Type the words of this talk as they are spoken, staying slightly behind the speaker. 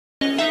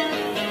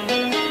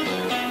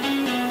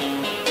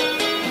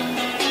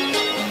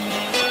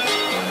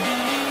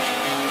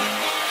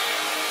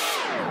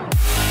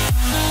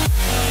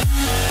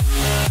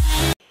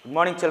Good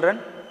morning children.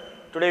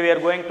 Today we are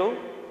going to,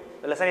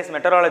 the lesson is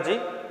metallurgy.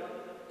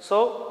 So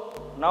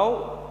now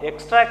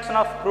extraction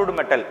of crude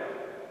metal.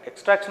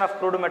 Extraction of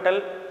crude metal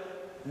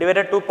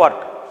divided two part.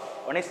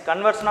 One is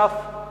conversion of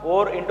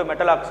ore into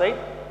metal oxide,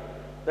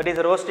 that is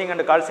roasting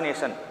and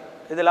calcination.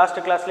 This is the last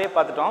class le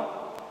paathutom.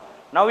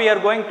 Now we are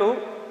going to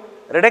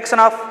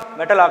reduction of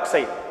metal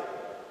oxide.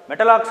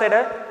 Metal oxide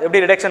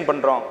eppadi reduction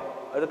pandrom?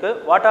 Adukku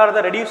what are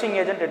the reducing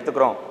agent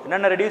eduthukurom?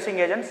 Enna reducing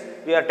agents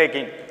we are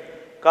taking?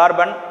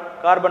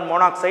 Carbon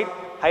monoxide,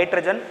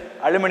 hydrogen,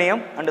 aluminum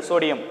and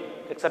sodium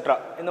etc.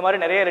 இந்த மாதிரி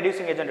நிறைய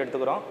reducing agent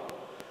எடுத்துக்கிறோம்.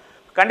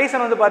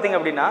 Condition வந்து பாத்தீங்க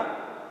அப்படினா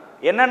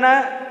என்னென்ன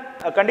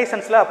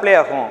கண்டிஷன்ஸ்ல apply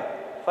ஆகும்?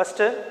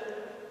 First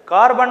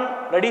carbon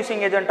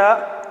reducing ஏஜென்ட்டா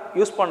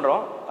use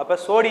பண்றோம். அப்ப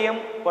சோடியம்,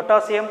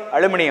 பொட்டாசியம்,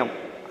 அலுமினியம்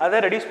அதை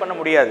ரெடியூஸ் பண்ண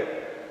முடியாது.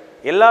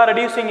 எல்லா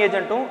ரெடியூசிங்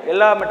ஏஜென்ட்டும்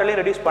எல்லா மெட்டலையும்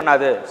ரெடியூஸ்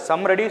பண்ணாது.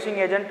 Some reducing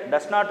agent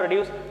does not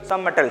reduce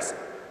some metals.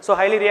 So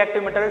highly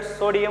reactive metals,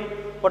 sodium,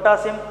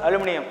 potassium,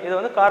 aluminum இது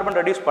வந்து கார்பன்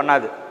ரெடியூஸ்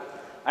பண்ணாது.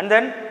 And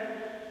then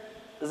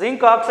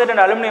zinc oxide and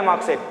aluminum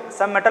oxide,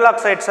 some metal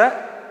oxides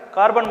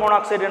carbon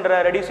monoxide என்ற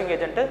reducing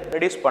agent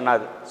reduce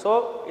பண்ணாது. So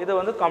இது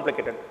வந்து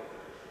complicated.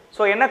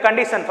 So என்ன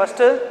condition?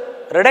 First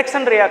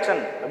reduction reaction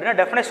அப்படினா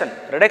definition.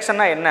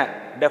 Reductionனா என்ன?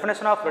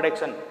 Definition of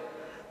reduction.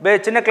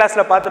 சின்ன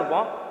கிளாஸ்ல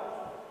பார்த்திருப்போம்.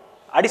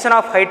 Addition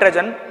of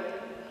hydrogen,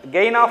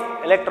 gain of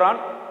electron,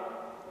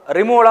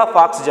 removal of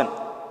oxygen.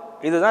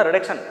 இதுதான்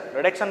reduction.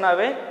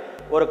 Reductionனாவே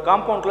ஒரு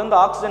காம்பவுண்ட்ல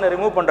இருந்து ஆக்ஸிஜனை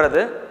ரிமூவ்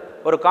பண்றது,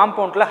 ஒரு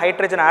காம்பவுண்ட்ல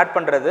ஹைட்ரஜன் ஆட்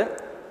பண்றது,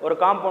 ஒரு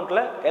காம்பவுண்ட்ல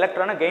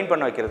எலக்ட்ரானை கெயின்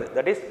பண்ண வைக்கிறது.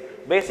 That is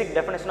basic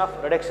definition of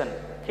reduction.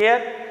 Here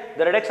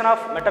the reduction of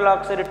metal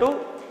oxide to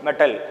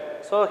metal.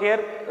 So here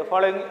the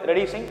following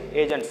reducing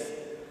agents.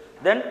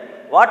 Then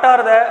what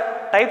are the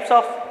types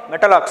of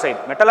metal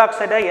oxide? Metal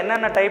oxide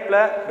என்னென்ன டைப்ல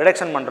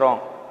reduction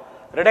பண்றோம்?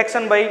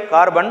 Reduction by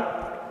carbon,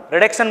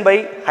 reduction by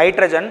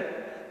hydrogen,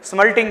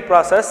 smelting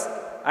process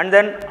and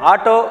then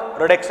auto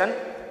reduction.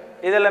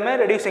 இதெல்லாமே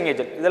reducing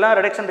agent. இதெல்லாம்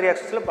reduction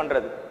reactionsல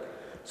பண்றது.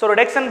 So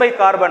reduction by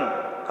carbon,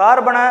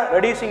 carbon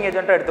reducing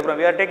agent எடுத்துக்கிறோம்.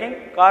 We are taking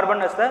carbon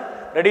as the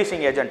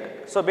reducing agent.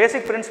 So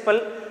basic principle,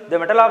 the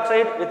metal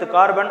oxide with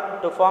carbon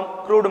to form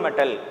crude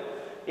metal.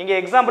 இங்க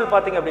example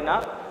பாத்தீங்க அப்படினா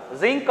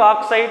zinc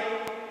oxide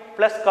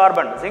plus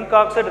carbon. Zinc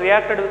oxide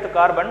reacted with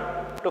carbon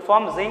to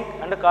form zinc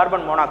and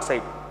carbon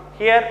monoxide.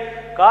 Here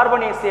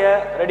carbon is a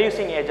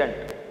reducing agent.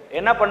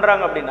 என்ன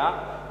பண்றாங்க அப்படினா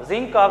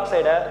zinc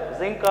oxide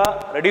zinc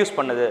reduce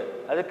பண்ணுது.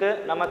 அதுக்கு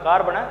நம்ம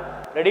கார்பனை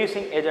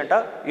reducing agent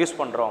யூஸ்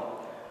பண்றோம்.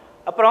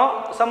 அப்புறம்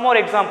some more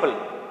example,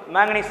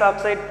 manganese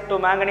oxide to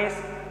manganese,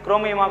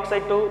 chromium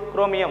oxide to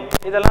chromium.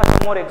 இதெல்லாம்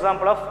some more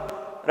example of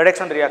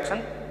reduction reaction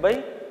by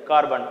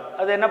carbon.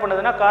 அது என்ன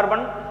பண்ணுதுன்னா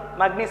கார்பன்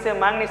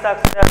manganese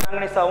oxide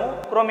manganese ஆவும்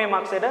chromium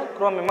oxide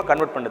chromium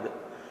கன்வர்ட் பண்ணுது.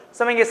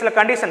 So இங்க சில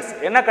conditions,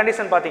 என்ன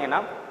கண்டிஷன்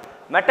பாத்தீங்கன்னா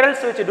metals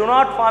which do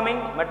not forming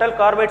metal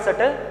carbides at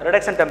a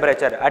reduction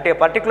temperature. At a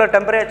particular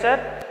temperature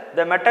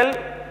the metal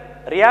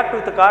react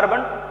with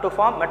carbon to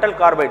form metal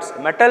carbides.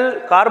 Metal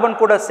carbon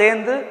கூட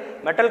சேர்ந்து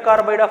metal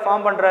carbide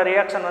form பண்ற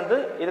reaction வந்து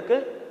இதுக்கு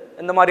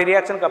இந்த மாதிரி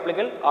ரியாக்ஷனுக்கு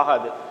applicable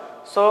ஆகாது.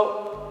 So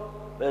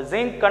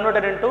zinc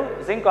converted into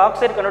zinc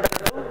oxide converted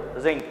into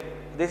zinc.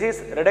 This is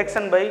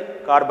reduction by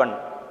carbon.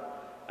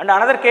 And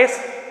another case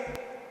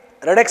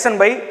reduction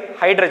by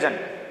hydrogen.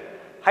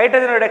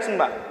 Hydrogen reduction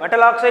by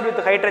metal oxide with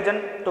hydrogen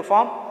to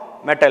form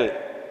metal.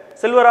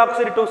 Silver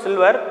oxide to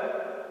silver,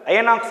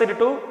 iron oxide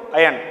to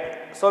iron.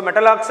 So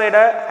metal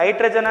oxide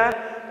hydrogen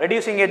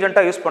reducing agent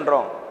use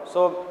பண்றோம்.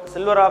 So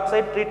silver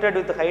oxide treated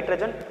with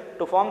hydrogen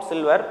to form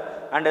silver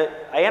and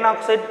iron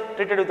oxide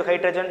treated with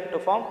hydrogen to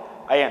form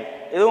iron.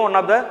 இது one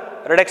of the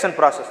reduction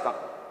process தான்.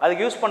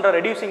 அதுக்கு use பண்ற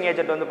reducing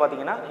agent வந்து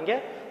பாத்தீங்கன்னா இங்க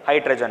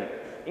hydrogen.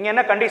 இங்க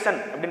என்ன கண்டிஷன்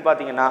அப்படினு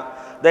பாத்தீங்கன்னா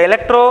the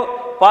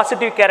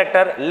electropositive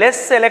character,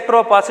 less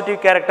electropositive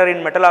character in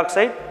metal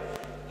oxide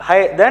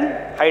than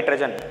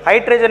hydrogen.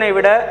 Hydrogen ஐ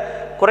விட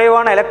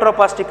குறைவான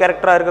electropositive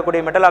character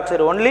இருக்கக்கூடிய metal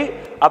oxide only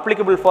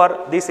applicable for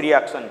this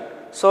reaction.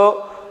 So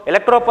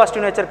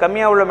electropositive nature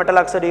கம்மியா உள்ள metal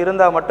oxide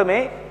இருந்தா மட்டுமே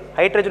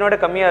ஹைட்ரஜனோட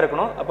கம்மியா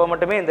இருக்கணும், அப்ப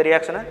மட்டுமே இந்த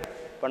ரியாக்ஷனை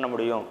பண்ண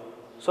முடியும்.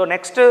 So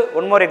next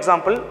one more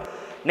example,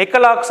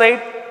 nickel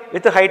oxide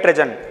with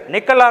hydrogen.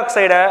 Nickel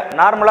oxide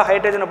நார்மலா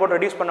ஹைட்ரஜனை போட்டு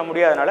ரெடியூஸ் பண்ண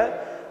முடியாதனால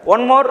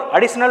one more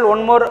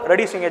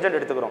reducing agent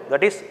எடுத்துக்கிறோம்.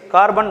 That is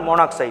carbon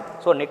monoxide.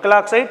 So nickel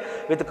oxide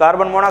with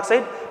carbon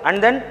monoxide and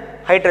then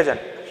hydrogen.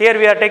 Here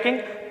we are taking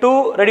two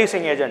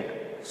reducing agent.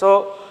 So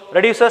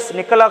reduces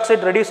nickel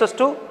oxide reduces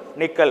to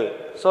nickel.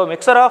 So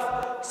mixture of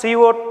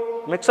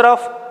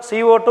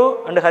CO2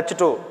 and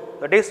H2,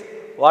 that is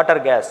water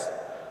gas.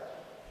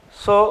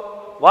 So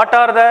what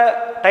are the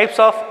types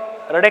of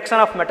reduction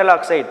of metal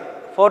oxide?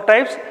 Four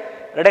types: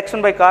 reduction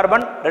by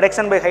carbon,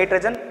 reduction by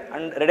hydrogen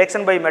and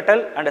reduction by metal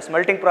and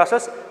smelting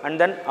process and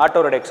then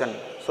auto reduction.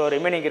 So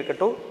remaining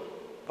irukattu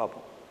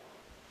paapom.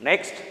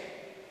 Next,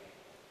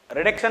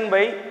 reduction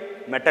by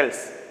metals.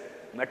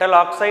 Metal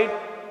oxide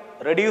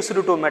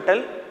reduced to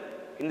metal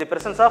in the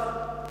presence of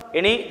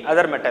any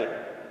other metal.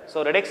 So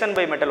reduction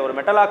by metal, ஒரு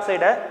metal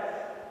oxide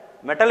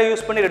metal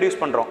use பண்ணி reduce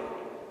பண்றோம்.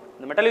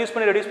 இந்த metal use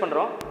பண்ணி reduce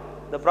பண்றோம்.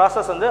 The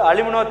process வந்து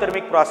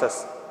aluminothermic process.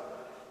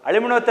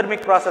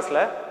 அலுமினோதெர்மிக்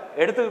ப்ராசஸில்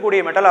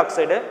எடுத்துக்கக்கூடிய metal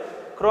oxide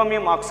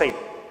chromium oxide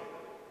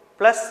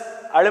plus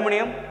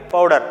aluminium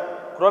powder.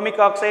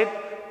 Chromic oxide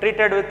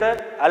treated with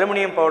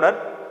aluminium powder.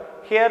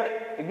 Here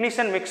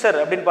ignition mixer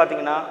அப்படின்னு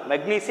பார்த்தீங்கன்னா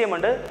magnesium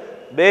and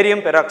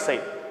barium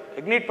peroxide.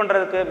 Ignite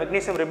பண்ணுறதுக்கு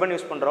மெக்னீசியம் ரிப்பன்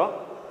யூஸ் பண்ணுறோம்.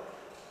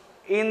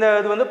 இந்த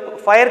இது வந்து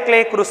ஃபயர் கிளே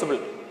குரூசிபிள்,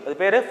 அது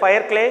பேர்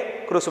ஃபயர் கிளே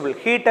குரூசிபிள்.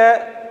 ஹீட்டை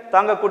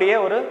தாங்கக்கூடிய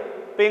ஒரு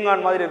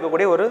பீங்கான் மாதிரி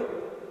இருக்கக்கூடிய ஒரு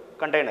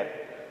கண்டெய்னர்.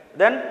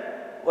 தென்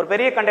ஒரு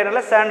பெரிய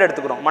கண்டெய்னரில் சேண்ட்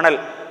எடுத்துக்கிறோம், மணல்.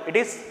 It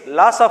is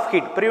loss of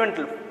heat, prevent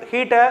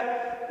ஹீட்டை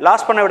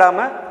லாஸ் பண்ண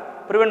விடாமல்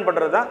ப்ரிவென்ட்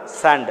பண்ணுறது தான்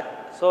sand.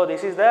 So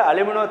this is the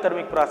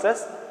அலுமினோதெர்மிக்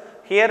process.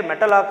 Here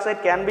metal oxide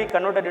can be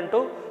converted into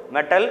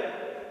metal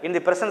in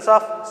the presence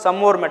of some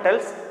more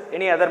metals,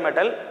 any other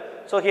metal.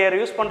 So here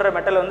use பண்ணுற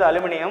metal வந்து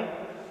aluminium.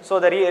 So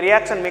the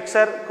reaction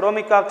mixer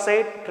chromic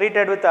oxide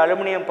treated with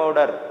aluminium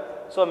powder.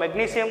 So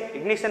magnesium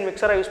ignition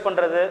மிக்சராக use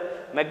பண்ணுறது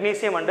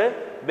magnesium and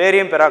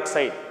barium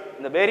peroxide.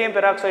 இந்த barium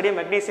பெராக்சைடையும்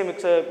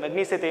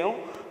மெக்னீசியத்தையும்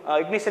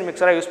ignition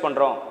மிக்சராக use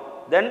பண்ணுறோம்.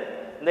 தென்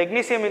இந்த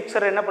இக்னிஷியம்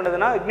mixer என்ன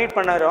பண்ணுதுன்னா ignite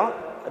பண்ணுறோம்,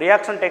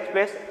 reaction takes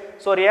place.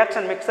 So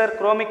reaction mixer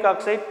chromic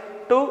oxide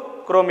to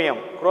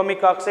chromium,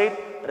 chromic oxide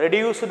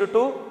reduced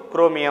to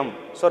chromium.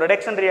 So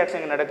reduction reaction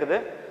இங்கே நடக்குது.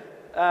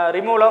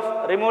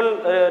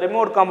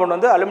 Removed compound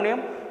வந்து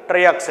aluminium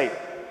trioxide.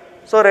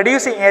 So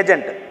reducing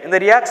agent, இந்த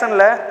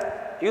ரியாக்ஷனில்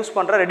யூஸ்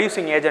பண்ணுற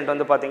ரெடியூசிங் ஏஜென்ட்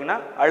வந்து பார்த்திங்கன்னா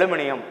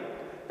அலுமினியம்.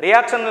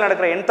 ரியாக்ஷனில்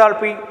நடக்கிற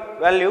enthalpy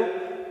value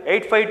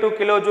 852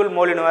 kilojoule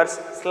mole universe.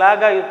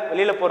 ஸ்லாகாக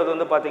வெளியில் போகிறது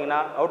வந்து பார்த்திங்கன்னா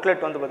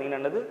அவுட்லெட் வந்து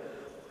பார்த்திங்கன்னா என்னது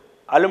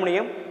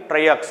அலுமினியம்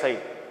ட்ரைஆக்சைடு.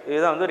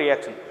 இதுதான் வந்து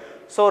reaction.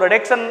 So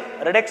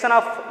reduction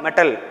of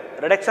metal,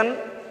 reduction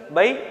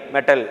by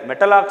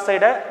metal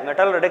ஆக்சைடை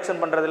மெட்டல்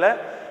ரிடக்ஷன் பண்ணுறதுல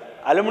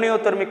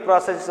அலுமினியோதெர்மிக்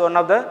process is one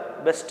of the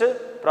best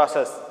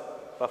process.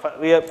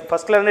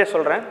 ஃபஸ்ட்லேருந்தே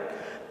சொல்கிறேன்.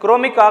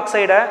 குரோமிக்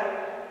ஆக்சைடை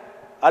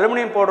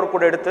அலுமினியம் பவுடர்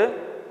கூட எடுத்து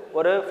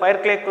ஒரு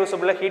ஃபயர் கிளே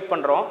க்ரூசிபிளில் ஹீட்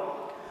பண்ணுறோம்.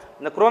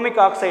 இந்த குரோமிக்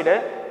ஆக்சைடு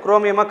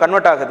குரோமியமாக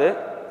கன்வெர்ட் ஆகுது.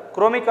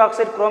 குரோமிக்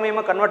ஆக்சைடு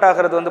குரோமியமாக கன்வெர்ட்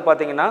ஆகிறது வந்து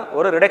பார்த்திங்கன்னா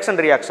ஒரு ரிடக்ஷன்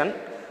ரியாக்ஷன்.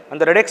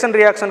 அந்த ரிடக்ஷன்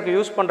ரியாக்ஷனுக்கு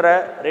யூஸ் பண்ணுற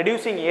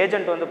ரெடியூசிங்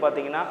ஏஜென்ட் வந்து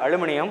பார்த்திங்கன்னா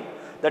aluminium,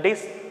 that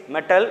is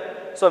metal.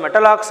 So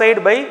metal oxide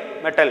by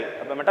metal.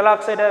 அப்போ மெட்டல்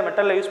ஆக்சைடை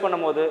மெட்டலில் யூஸ்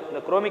பண்ணும்போது இந்த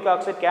chromic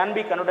oxide can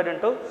be converted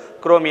into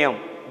chromium.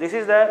 This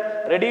is the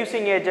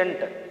reducing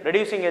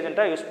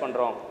ஏஜென்ட்டாக use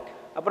பண்ணுறோம்.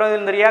 அப்புறம்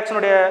இந்த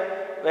ரியாக்ஷனுடைய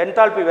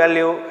enthalpy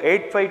value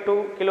 852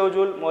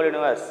 kilojoule mole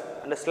universe.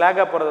 அந்த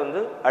ஸ்லாகாக போகிறது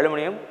வந்து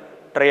aluminium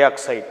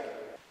trioxide.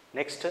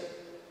 Next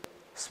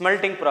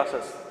smelting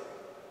process.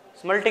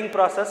 Smelting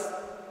process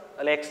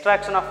அதில்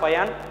extraction of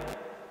ion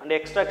and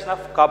extraction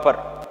of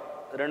copper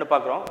ரெண்டு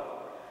பார்க்குறோம்.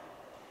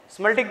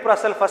 Smelting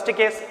process, first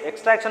case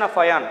extraction of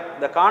iron,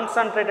 the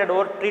concentrated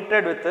ore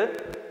treated with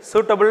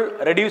suitable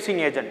reducing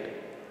agent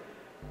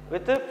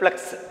with flux.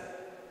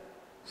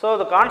 So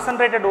the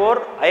concentrated ore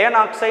iron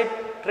oxide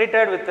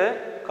treated with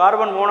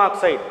carbon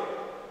monoxide.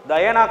 The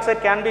iron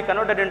oxide can be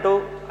converted into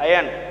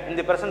iron in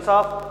the presence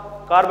of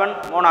carbon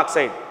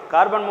monoxide.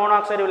 Carbon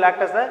monoxide will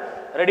act as the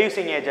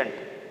reducing agent.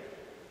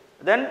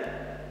 Then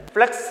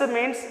flux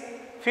means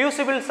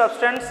fusible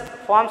substance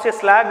forms a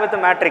slag with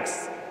a matrix.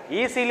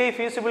 Easily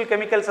fusible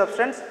chemical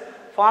substance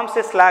forms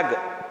a slag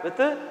with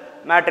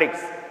matrix.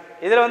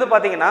 இதில் வந்து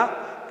பார்த்தீங்கன்னா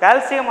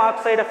calcium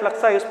ஆக்சைடை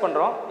ஃப்ளக்ஸாக use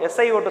பண்ணுறோம்.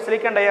 SiO2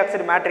 silicon di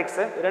oxide matrix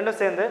ரெண்டும்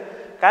சேர்ந்து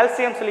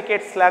calcium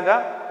silicate ஸ்லாகாக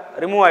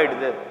remove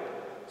ஆகிடுது.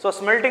 So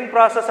smelting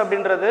process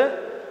அப்படின்றது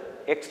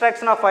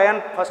extraction of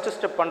iron first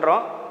step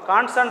பண்ணுறோம்.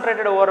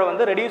 கான்சன்ட்ரேட்டட் ஓரை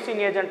வந்து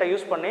ரெடியூசிங் ஏஜென்ட்டை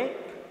யூஸ் பண்ணி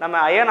நம்ம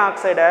அயன்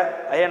ஆக்சைடை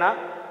அயனாக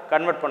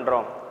கன்வெர்ட்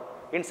பண்ணுறோம்.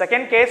 In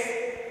second case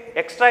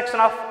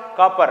extraction of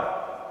copper.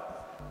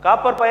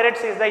 Copper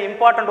pyrites is the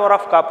important ore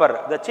of copper.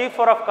 The chief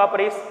ore of copper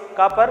is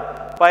copper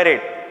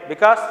pyrite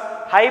because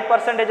high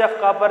percentage of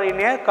copper in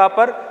a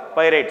copper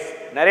pyrites.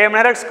 நிறைய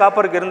minerals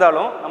காப்பருக்கு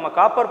இருந்தாலும் நம்ம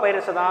copper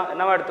பைரேட்ஸை தான்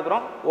என்னவா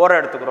எடுத்துக்கிறோம், ஓரை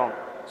எடுத்துக்கிறோம்.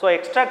 So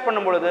extract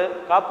பண்ணும்பொழுது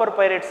copper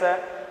பைரேட்ஸை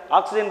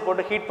oxygen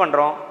போட்டு ஹீட்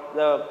பண்ணுறோம்.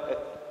 The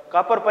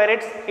copper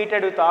pyrites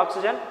heated with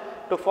oxygen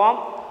to form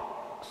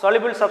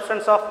soluble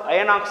substance of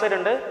iron oxide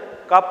and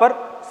copper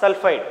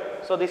sulfide.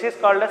 So this is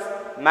called as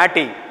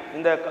MATI.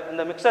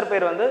 இந்த மிக்சர்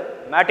பேர் வந்து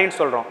மேட்டின்னு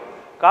சொல்கிறோம்.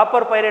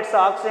 காப்பர் பைரேட்ஸ்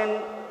ஆக்சிஜன்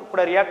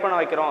கூட react பண்ண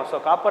வைக்கிறோம். So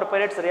copper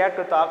pirates react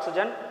with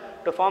oxygen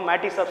to form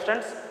matte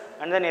substance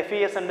and then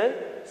FeS and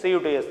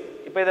Cu2s.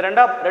 இப்போ இதை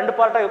ரெண்டு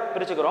பார்ட்டாக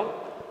பிரிச்சுக்கிறோம்.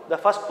 த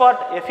ஃபஸ்ட்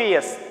பார்ட்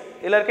FeS,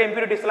 இதில் இருக்க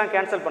இம்ப்யூரிட்டிஸ்லாம்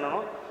கேன்சல்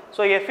பண்ணணும்.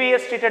 So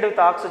FeS treated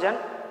with oxygen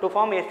to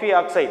form Fe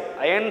oxide.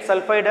 Iron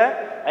சல்ஃபைடை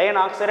iron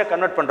ஆக்சைடை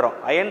convert பண்ணுறோம்.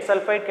 Iron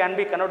sulphide can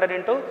be converted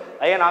into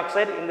iron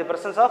oxide in the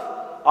presence of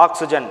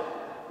oxygen.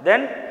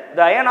 Then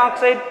the iron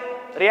oxide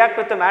react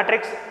with the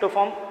matrix to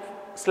form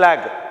slag,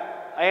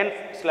 iron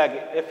slag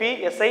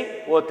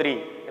FeSiO3.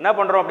 என்ன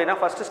பண்ணுறோம் அப்படின்னா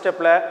first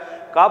ஸ்டெப்பில்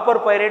copper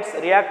pirates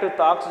react with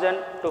oxygen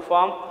to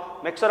form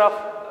mixture of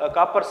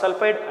copper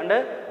sulphide and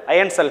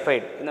iron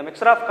sulphide. இந்த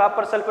mixture of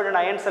copper sulphide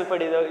and iron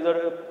sulphide இதோட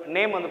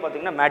name வந்து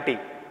பார்த்திங்கன்னா matte.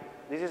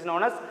 This is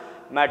known as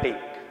matte.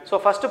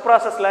 So first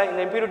ப்ராசஸில் இந்த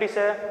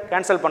இம்ப்யூரிட்டிஸை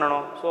cancel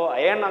பண்ணணும். So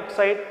iron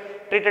oxide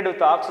treated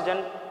with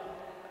oxygen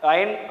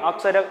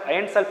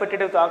iron sulfate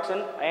with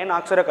oxygen, iron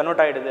oxide convert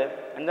ஆயிடுது.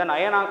 And then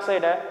iron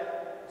oxide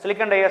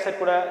silicon dioxide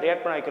கூட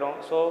react பண்ண வைக்கிறோம்.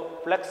 So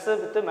flux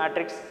with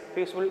matrix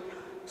fusible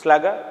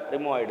slag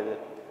remove ஆயிடுது.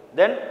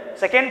 Then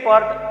second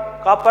part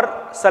copper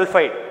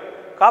sulfide.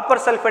 Copper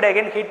sulfide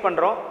again heat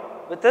பண்றோம்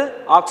with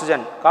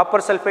oxygen.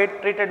 Copper sulfide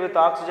treated with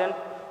oxygen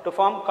to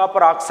form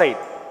copper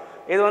oxide.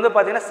 இது வந்து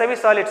பாத்தீங்கன்னா semi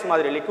solids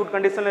மாதிரி liquid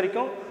condition ல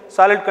இருக்கும்,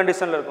 solid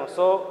condition ல இருக்கும்.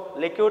 So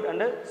liquid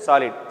and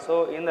solid. So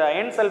இந்த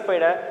iron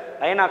sulfide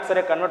iron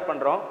oxide convert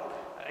பண்றோம்.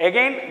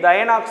 Again the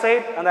iron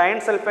oxide and the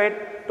iron sulfide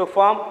to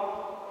form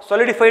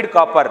solidified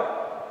copper.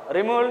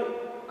 Removed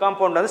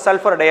compound வந்து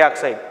sulfur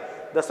dioxide.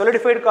 The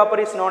solidified copper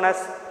is known as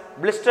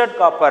blistered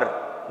copper.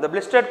 The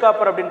blistered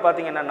copper அப்படினு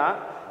பாத்தீங்கன்னா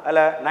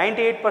அதுல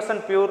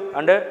 98% pure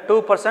and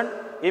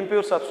 2%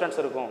 impure substance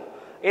இருக்கும்.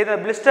 இந்த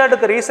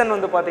blisteredக்கு reason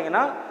வந்து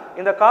பாத்தீங்கன்னா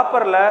இந்த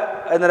காப்பர்ல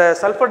இந்த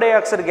sulphur di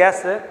oxide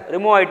case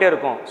remove ஆயிட்டே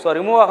இருக்கும். ஸோ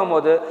ரிமூவ்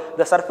ஆகும்போது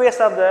the surface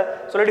of the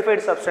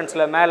solidified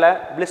substanceல மேலே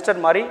blister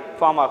மாதிரி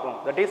ஃபார்ம் ஆகும்.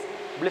 That is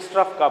blister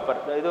of copper.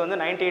 இது வந்து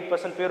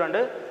 98% pure and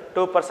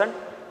 2%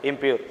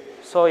 impure.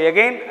 So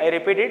again I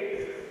repeat it.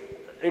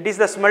 It is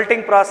the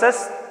smelting process.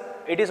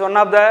 It is one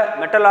of the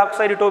metal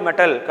oxide to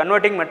metal,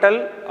 converting metal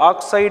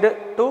oxide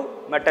to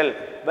metal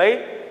by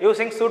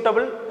using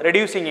suitable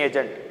reducing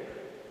agent.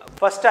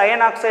 First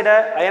iron oxide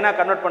iron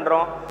convert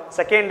பண்றோம்.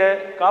 Second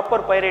copper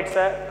pyrites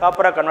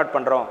copper convert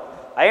பண்றோம்.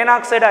 Iron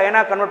oxide iron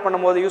convert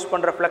பண்ணும்போது use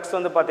பண்ற flux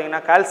வந்து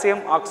பாத்தீங்கன்னா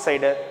calcium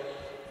oxide.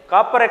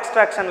 Copper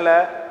extractionல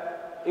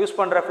use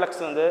பண்ற flux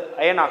வந்து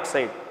iron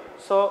oxide.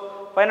 So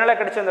ஃபைனலா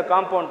கிடைச்ச இந்த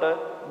compound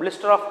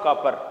blister of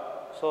copper.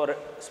 So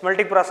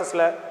smelting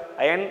processல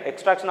iron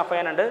extraction of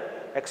iron and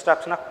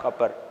extraction of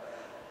copper.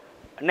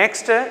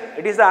 Next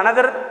it is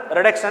another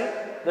reduction,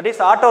 that is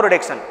auto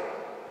reduction.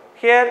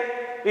 Here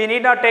we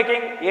need not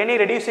taking any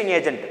reducing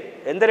agent.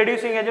 எந்த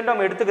reducing agent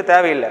நம்ம எடுத்துக்க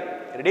தேவையில்லை.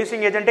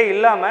 reducing agent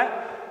இல்லாம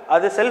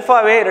அது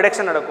செல்ஃபாவே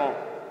reduction நடக்கும்.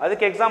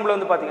 அதுக்கு example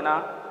வந்து பாத்தீங்கன்னா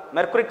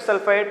mercuric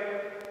sulfide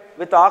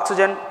with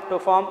oxygen to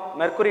form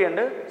mercury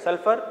and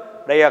sulfur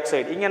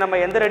dioxide. இங்க நம்ம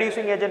எந்த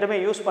reducing agentமே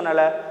யூஸ்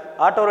பண்ணல,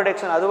 auto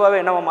reduction அதுவாவே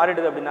என்னவா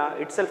மாறிடுது அப்படினா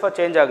itself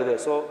change ஆகுது.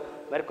 So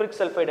mercuric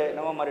sulfide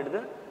என்னவா மாறிடுது,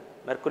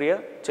 mercury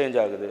change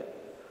ஆகுது.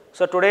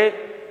 So today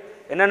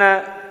என்னென்ன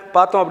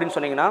பார்த்தோம் அப்படினு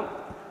சொன்னீங்கன்னா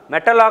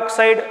metal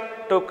oxide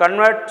to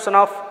conversion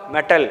of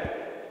metal,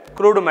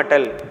 crude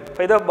metal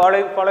by the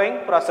following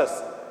process.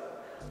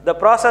 The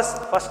process,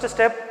 first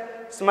step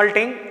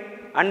smelting,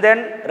 and then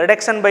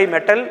reduction by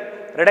metal,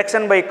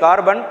 reduction by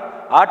carbon,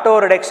 auto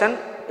reduction.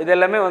 இது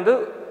எல்லாமே வந்து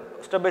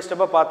step by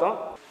ஸ்டெப்பா பார்த்தோம்.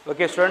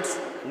 Okay students,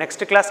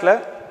 next கிளாஸ்ல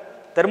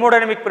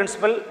thermodynamic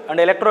principle and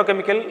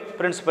electrochemical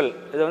principle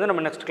இது வந்து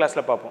நம்ம next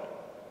கிளாஸ்ல பார்ப்போம்.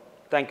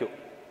 Thank you.